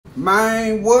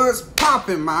Man, what's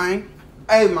poppin', man?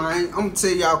 Hey, man, I'm gonna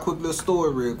tell y'all a quick little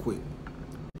story real quick.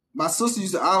 My sister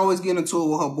used to always get into it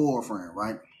with her boyfriend,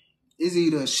 right? It's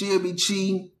either she'll be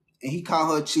cheating and he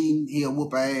caught her cheating, he'll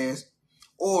whoop her ass,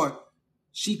 or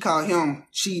she caught him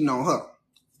cheating on her.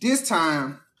 This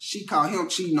time, she caught him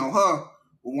cheating on her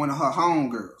with one of her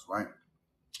homegirls, right?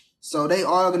 So they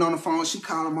arguing on the phone. She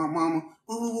calling my mama.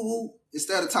 Woo, woo, woo, woo.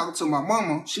 Instead of talking to my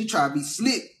mama, she tried to be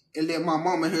slick and let my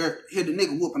mama hear the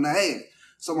nigga whooping her ass.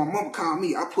 So my mama called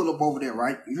me. I pull up over there,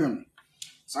 right? You hear me?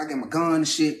 So I get my gun and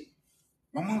shit.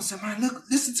 My mama said, man, look,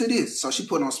 listen to this. So she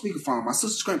put it on speakerphone. My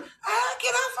sister screamed,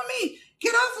 get off of me.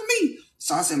 Get off of me.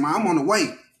 So I said, man, I'm on the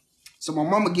way. So my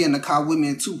mama get in the car with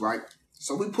me too, right?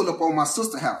 So we pull up on my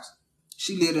sister's house.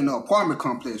 She lived in an apartment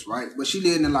complex, right? But she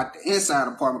lived in like the inside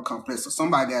apartment complex, so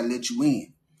somebody gotta let you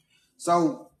in.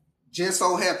 So just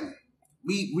so happened,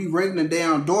 we ring the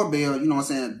damn doorbell, you know what I'm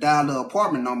saying, dial the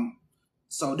apartment number.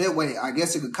 So that way, I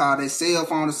guess it could call their cell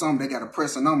phone or something. They gotta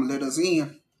press a number, let us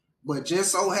in. But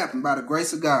just so happened, by the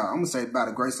grace of God, I'm gonna say by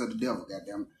the grace of the devil,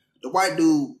 goddamn it, the white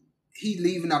dude, he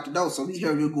leaving out the door, so we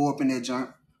hear you go up in that junk.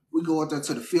 We go up there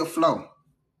to the 5th floor.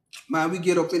 Man, we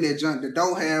get up in that junk, the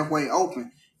door halfway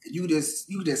open, and you just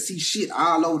see shit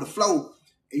all over the floor,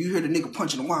 and you hear the nigga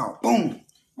punching the wall. Boom!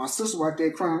 My sister right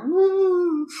there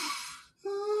crying.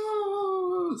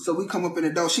 So we come up in the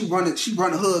door. She run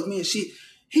to hug me and shit.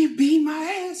 He beat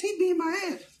my ass. He beat my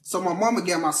ass. So my mama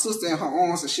got my sister in her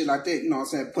arms and shit like that, you know what I'm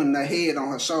saying, putting her head on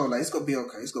her shoulder, like, it's gonna be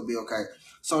okay, it's gonna be okay.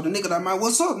 So the nigga like, man,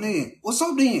 what's up then? What's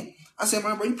up then? I said,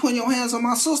 man, bro, you putting your hands on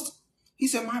my sister? He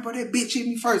said, man, bro, that bitch hit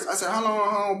me first. I said, how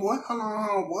long, homeboy? How long,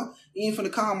 homeboy? You ain't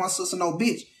finna call my sister no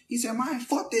bitch. He said, man,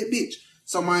 fuck that bitch.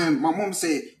 So my mom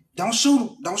said, don't shoot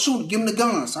him. Don't shoot him. Give him the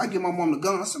gun. So I give my mom the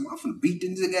gun. I said, man, I'm finna beat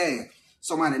this nigga ass.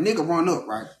 So man, the nigga run up,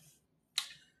 right?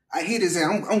 I hit his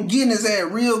ass. I'm getting his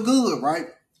ass real good, right?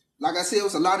 Like I said, it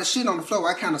was a lot of shit on the floor.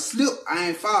 I kind of slipped. I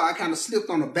ain't fall. I kind of slipped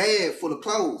on a bag full of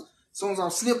clothes. As soon as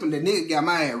I'm slipping, the nigga got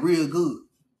my ass real good.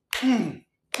 My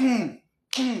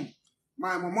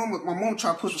mom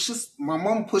tried to push my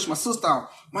mama pushed my sister out.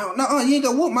 Man, no, you ain't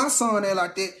gonna whoop my son there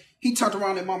like that. He turned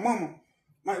around at my mama.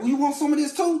 Like, you want some of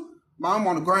this too? I'm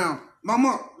on the ground.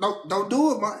 Mama, don't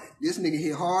do it, man. This nigga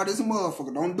hit hard as a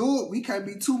motherfucker. Don't do it. We can't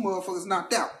be 2 motherfuckers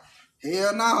knocked out.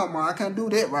 Hell no, man. I can't do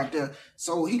that right there.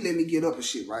 So he let me get up and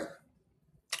shit, right?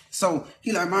 So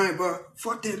he like, man, bro,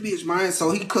 fuck that bitch, man. So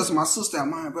he cussed my sister out,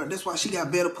 man, bro. That's why she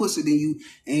got better pussy than you.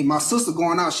 And my sister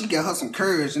going out, she got her some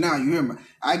courage now, you hear me?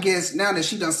 I guess now that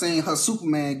she done seen her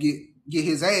Superman get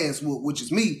his ass whooped, which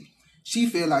is me, she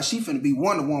feel like she finna be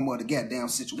Wonder Woman of the goddamn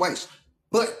situation.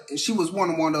 But if she was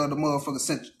Wonder Woman of the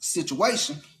motherfucking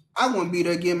situation, I wouldn't be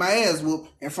there getting my ass whooped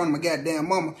in front of my goddamn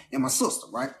mama and my sister,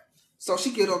 right? So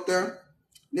she get up there.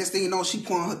 Next thing you know, she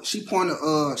pointed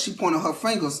her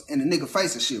fingers in the nigga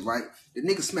face and shit, right? The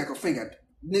nigga smack her finger.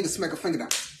 Nigga smack her finger down.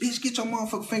 Bitch, get your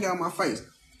motherfucking finger out of my face.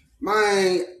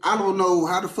 Man, I don't know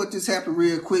how the fuck this happened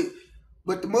real quick,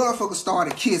 but the motherfucker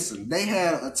started kissing. They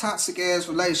had a toxic ass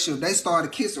relationship. They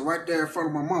started kissing right there in front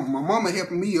of my mama. My mama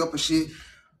helping me up and shit.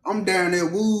 I'm down there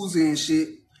woozy and shit.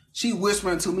 She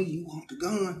whispering to me, you want the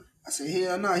gun? I said,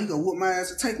 hell no, he gonna whoop my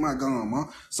ass and take my gun, man.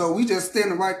 So we just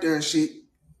standing right there and shit.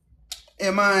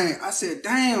 And man, I said,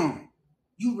 damn,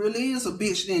 you really is a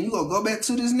bitch then. You gonna go back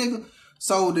to this nigga?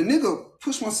 So the nigga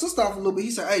pushed my sister off a little bit.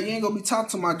 He said, hey, you ain't gonna be talking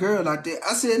to my girl like that.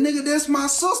 I said, nigga, that's my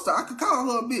sister. I could call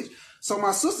her a bitch. So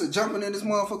my sister jumping in this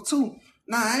motherfucker too.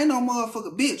 Nah, I ain't no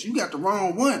motherfucker bitch. You got the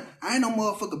wrong one. I ain't no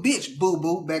motherfucker bitch,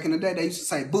 boo-boo. Back in the day, they used to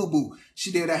say boo-boo.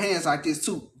 She did her hands like this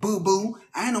too. Boo-boo.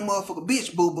 I ain't no motherfucker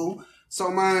bitch, boo-boo. So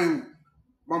my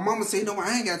mama said, no,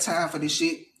 I ain't got time for this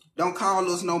shit. Don't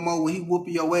call us no more when he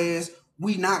whooping your ass.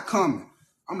 We not coming.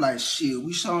 I'm like, shit,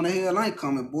 we sure the hell ain't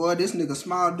coming, boy. This nigga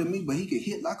smaller than me, but he can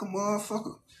hit like a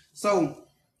motherfucker. So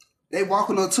they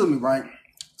walking up to me, right?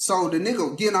 So the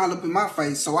nigga getting all up in my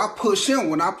face. So I push him.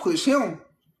 When I push him,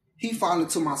 he fall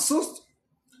into my sister.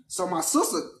 So my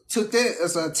sister took that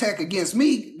as an attack against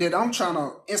me that I'm trying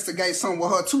to instigate something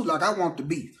with her too, like I want to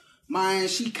be. Man,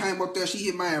 she came up there, she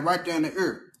hit my ass right there in the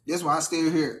ear. That's why I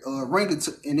still hear ringing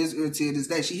in this ear till this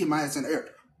day. She hit my ass in the ear.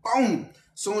 Boom.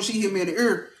 Soon as she hit me in the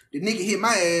ear, the nigga hit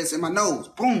my ass in my nose.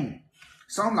 Boom.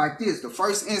 So I'm like this. The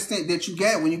first instinct that you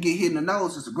got when you get hit in the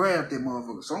nose is to grab that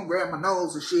motherfucker. So I'm grabbing my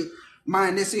nose and shit.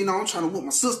 Man, this, you know, I'm trying to whoop my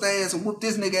sister ass and whoop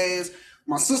this nigga ass.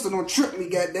 My sister don't trip me,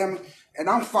 goddamn it. And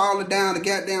I'm falling down the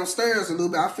goddamn stairs a little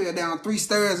bit. I fell down 3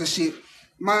 stairs and shit.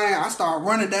 Man, I started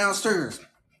running downstairs.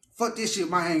 Fuck this shit,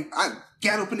 man. I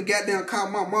got up in the goddamn car.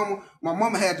 My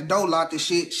mama had the door locked and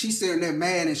shit. She sitting there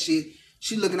mad and shit.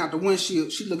 She looking out the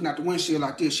windshield. She looking out the windshield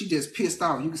like this. She just pissed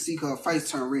off. You can see her face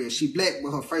turn red. She black,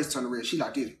 but her face turn red. She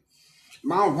like this.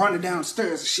 Mom running down the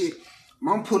stairs and shit.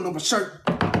 Mom putting up a shirt.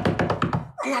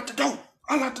 Unlock the door.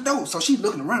 Unlock the door. So she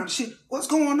looking around and shit. What's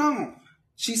going on?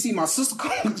 She see my sister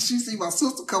coming. She see my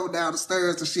sister coming down the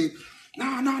stairs and shit.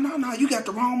 No. You got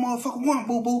the wrong motherfucking one,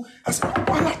 boo-boo. I said,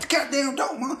 unlock the goddamn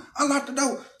door, man. Unlock the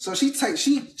door. So she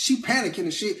panicking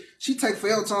and shit. She take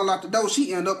forever to unlock the door.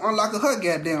 She end up unlocking her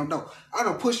goddamn door. I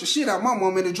done pushed the shit out my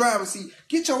mom in the driver's seat.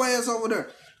 Get your ass over there.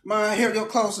 Man, here you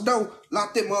close the door.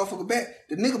 Lock that motherfucker back.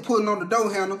 The nigga pulling on the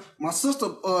door handle. My sister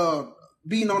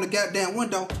beating on the goddamn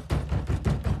window.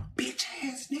 Bitch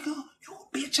ass nigga. You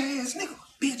a bitch ass nigga.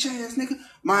 Bitch ass nigga.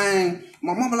 Man,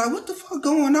 my mama like, what the fuck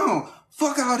going on?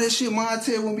 Fuck all that shit, man. I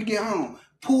tell you when we get home.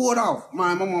 Pull it off.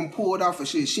 Man, my mom pulled off and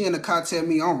shit. She in the car tell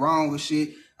me I'm wrong with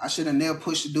shit. I should have never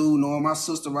pushed the dude, knowing my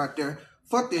sister right there.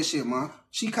 Fuck that shit, man.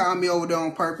 She called me over there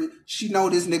on purpose. She know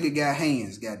this nigga got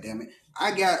hands, goddammit.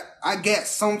 I got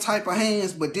some type of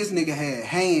hands, but this nigga had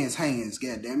hands,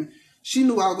 goddammit. She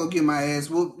knew I was gonna get my ass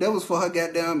whooped. That was for her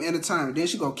goddamn entertainment. Then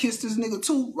she gonna kiss this nigga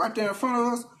too, right there in front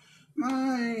of us.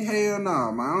 Man, hell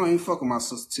nah, man. I don't even fuck with my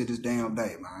sister to this damn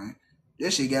day, man.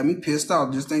 That shit got me pissed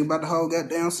off just thinking about the whole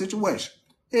goddamn situation.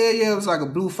 Hell yeah, it was like a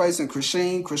Blueface and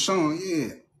Krishan,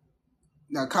 yeah.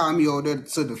 Now call me over there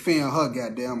to defend her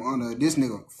goddamn honor. This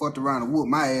nigga fucked around and whooped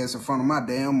my ass in front of my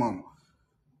damn mama.